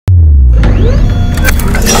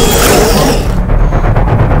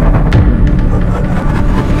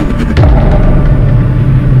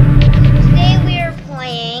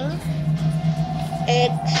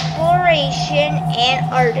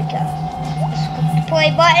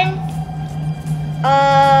play button.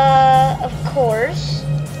 Of course,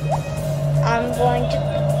 I'm going to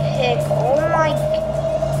pick, oh my,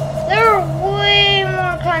 there are way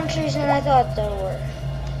more countries than I thought there were.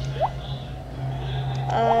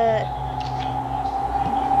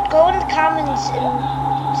 Go in the comments and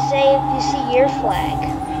say if you see your flag.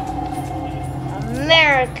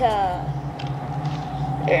 America.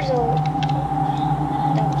 There's a,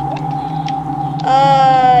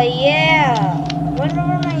 yeah. Wonder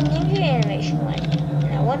where my ninja animation went.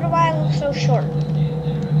 And I wonder why I look so short.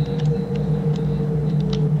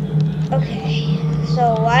 Okay,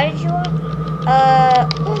 so why did you want,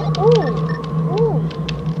 ooh.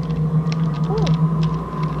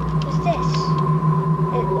 What's this?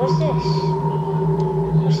 What's this?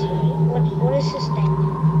 What is this thing?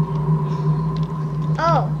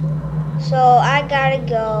 Oh, so I gotta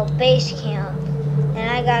go base camp, and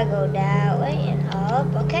I gotta go that way and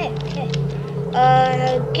up. Okay.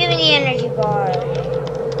 Give me the energy bar.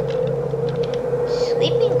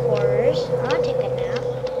 Sleeping quarters. I wanna take a nap.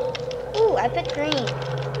 Ooh, I picked green.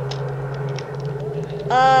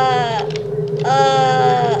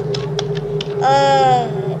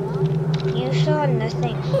 You saw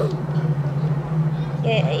nothing.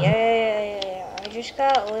 Yeah. I just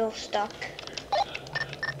got a little stuck.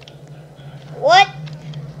 What?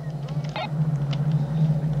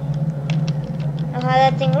 Know how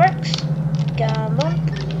that thing works? Boom.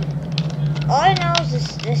 All I know is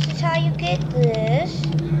this is how you get this.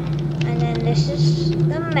 And then this is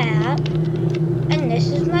the map. And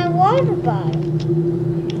this is my water bottle.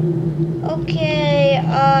 Okay,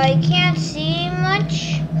 I can't see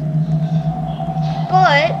much.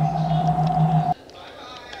 But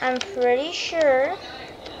I'm pretty sure.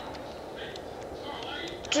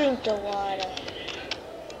 Drink the water.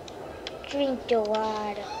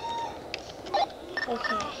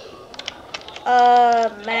 Okay.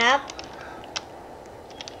 Map.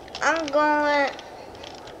 I'm going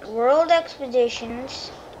World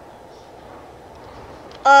Expeditions.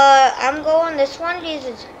 I'm going this one because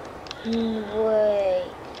it's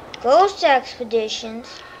Ghost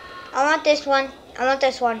Expeditions. I want this one.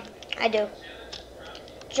 I do.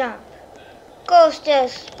 Jump. Ghost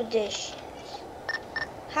Expeditions.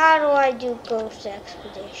 How do I do Ghost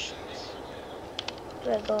Expeditions?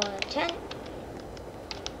 Do I go on a tent?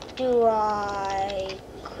 Do I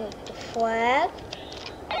click the flag?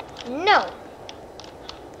 No.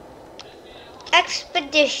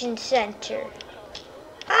 Expedition Center.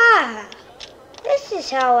 Ah, this is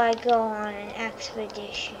how I go on an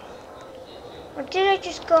expedition. Or did I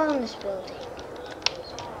just go in this building?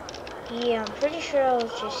 Yeah, I'm pretty sure I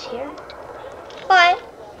was just here. But,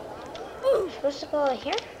 I'm supposed to go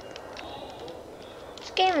here?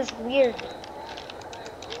 This game is weird.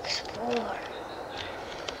 Explore.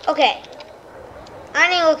 Okay, I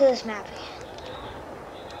need to look at this map again.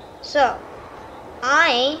 So,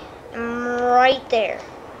 I am right there.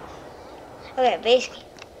 Okay, basically,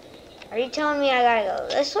 are you telling me I gotta go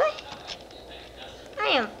this way? I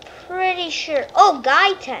am pretty sure. Oh,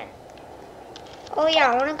 guide tent. Oh yeah,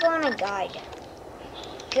 I wanna go on a guide.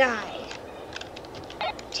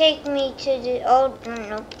 Take me to the, oh,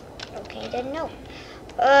 no. Okay, then no.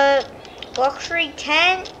 Luxury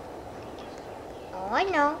tent. All I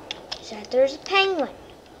know is that there's a penguin.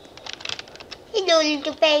 Hello,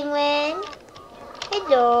 little penguin.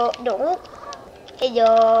 Hello. No.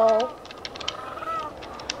 Hello.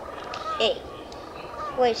 Hey.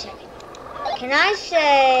 Wait a second. Can I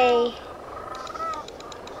say...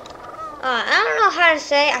 I don't know how to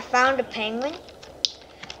say I found a penguin.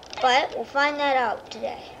 But we'll find that out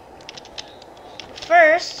today.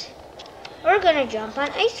 First, we're gonna jump on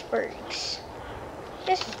icebergs.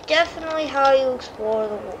 This is definitely how you explore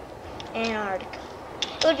the Antarctica.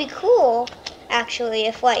 It would be cool, actually,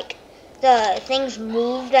 if like the things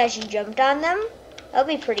moved as you jumped on them. That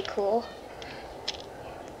would be pretty cool.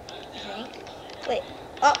 I think. Wait.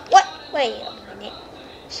 What? Wait a minute.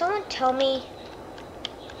 Someone tell me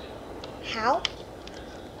how?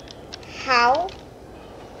 How?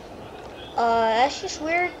 That's just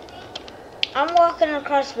weird. I'm walking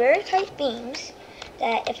across very tight beams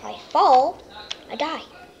that if I fall, I die.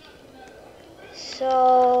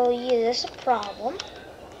 So, yeah, that's a problem.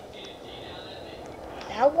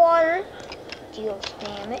 That water deals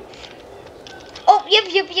damage. Oh, yep.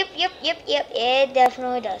 It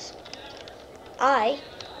definitely does. I'm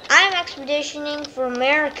expeditioning for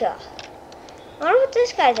America. I wonder what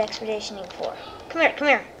this guy's expeditioning for. Come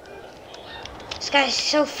here. This guy's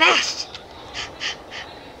so fast.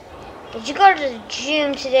 Did you go to the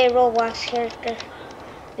gym today, Roblox character?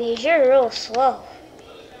 Because you're real slow.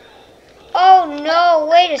 Oh no,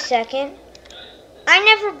 wait a second. I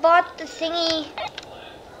never bought the thingy.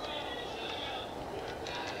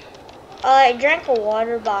 I drank a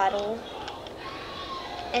water bottle.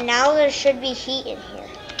 And now there should be heat in here.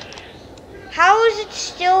 How is it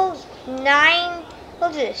still 9?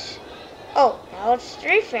 Look at this. Oh, now it's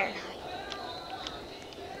 3 Fahrenheit.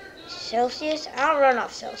 Celsius? I don't run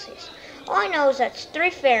off Celsius. All I know is that's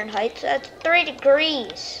 3 Fahrenheit, so that's 3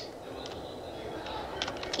 degrees.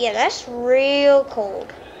 Yeah, that's real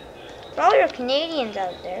cold. For all your Canadians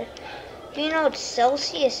out there, do you know what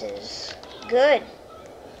Celsius is? Good.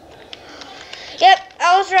 Yep,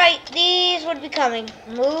 I was right. These would be coming.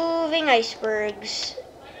 Moving icebergs.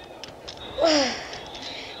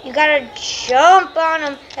 You gotta jump on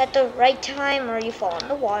them at the right time or you fall in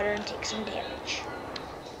the water and take some damage.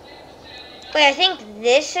 Wait, I think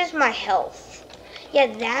this is my health. Yeah,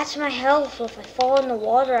 that's my health. If I fall in the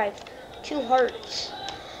water, I have 2 hearts.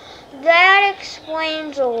 That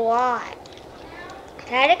explains a lot.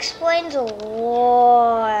 That explains a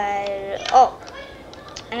lot. Oh,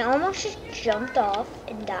 I almost just jumped off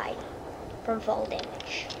and died from fall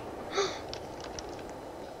damage.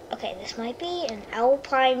 Okay, this might be an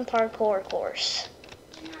alpine parkour course.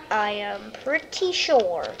 I am pretty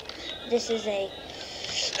sure this is a...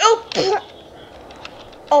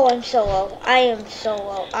 Oh, I'm so low. I am so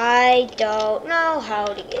low. I don't know how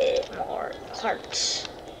to get more hearts.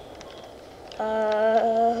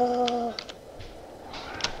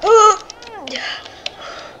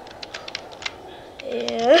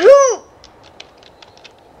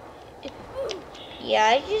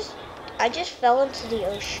 Yeah, I just fell into the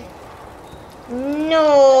ocean.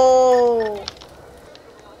 No.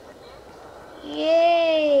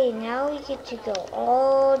 Yay, now we get to go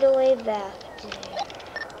all the way back there.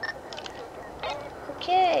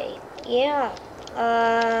 Okay, yeah.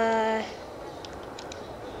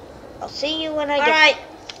 I'll see you when I get... Alright,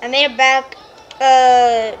 I made it back.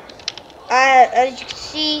 As you can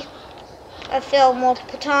see, I fell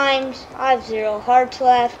multiple times. I have 0 hearts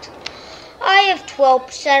left. I have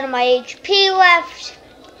 12% of my HP left.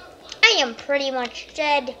 I am pretty much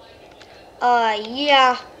dead.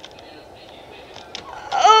 Yeah.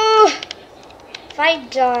 If I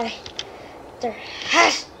die,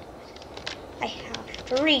 I have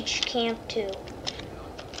to reach Camp 2.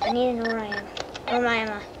 I need to know where I am. Where am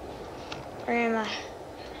I? Where am I?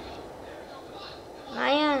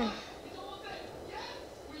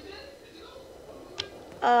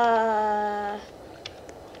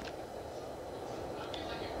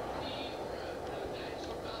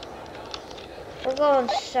 We're going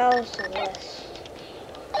south to west.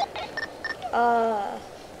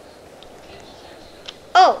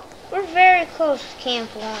 Oh, we're very close to Camp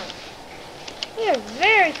 1. We are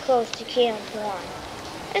very close to Camp 1.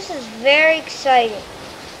 This is very exciting.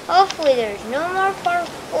 Hopefully there's no more park.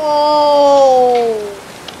 Oh!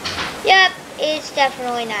 Yep, it's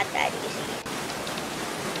definitely not that easy.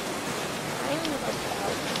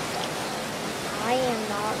 I am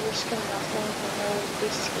not risking nothing for those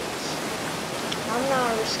biscuits. I'm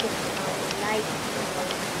not risking my life for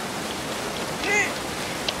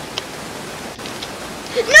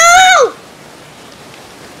those. No!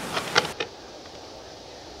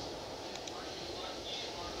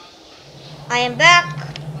 I am back.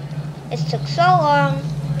 It took so long.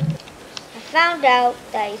 I found out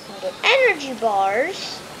that you can get energy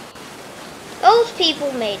bars. Those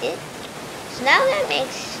people made it. So now that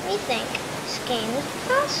makes me think this game is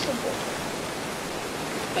possible.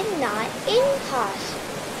 And not impossible.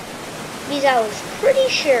 Because I was pretty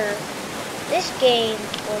sure this game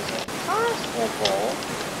was impossible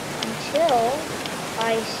until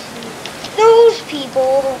I see those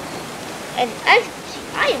people. And as you can see,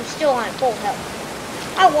 I am still on full health.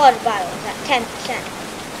 My water bottle is at 10%.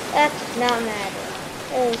 That does not matter.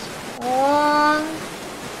 As long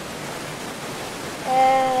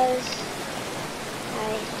as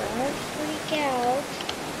I don't freak out,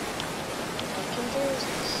 I can do this.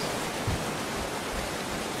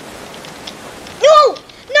 No!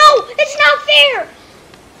 No! It's not fair!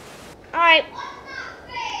 Alright.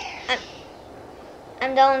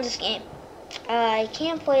 I'm done with this game. I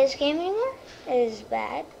can't play this game anymore. It is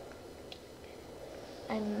bad.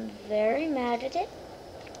 I'm very mad at it.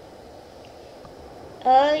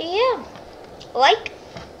 Yeah. Like,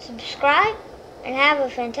 subscribe, and have a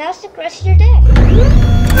fantastic rest of your day.